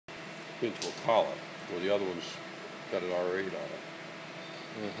into a collet, where the other one's got an R8 on it.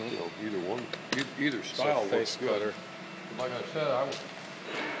 Mm-hmm. You know, either one, either style looks good. Cutter. Like I said,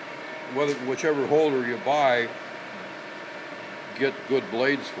 whichever holder you buy, get good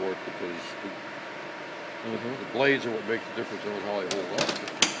blades for it, because the blades are what make the difference in how they hold up,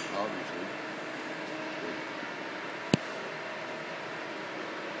 obviously.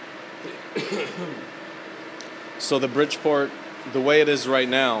 So the Bridgeport, the way it is right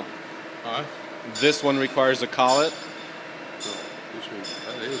now, this one requires a collet. No, this one,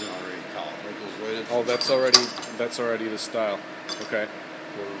 that is an R8 collet. That goes right into Oh, that's already the style. Okay.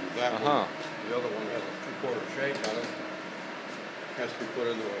 That one, the other one has a 3/4 shank on it. Has to be put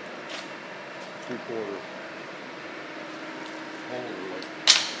into a 3/4 holder, like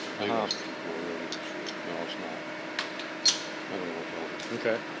they was 3/4. No, it's not. I don't know what to tell you.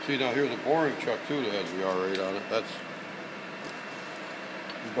 Okay. See, now here's a boring chuck too that has the R8 on it. That's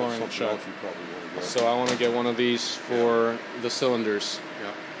Boring something chuck. else you probably want to get. So I want to get one of these for the cylinders.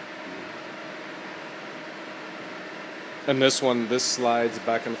 Yeah. And this slides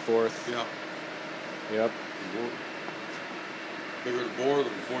back and forth. Yeah. Yep. The bigger the bore, the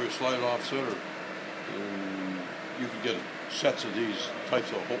more you slide it off center. And you can get sets of these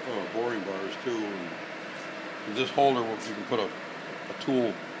types of boring bars too. And this holder, you can put a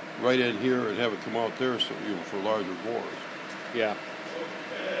tool right in here and have it come out there, so for larger bores. Yeah.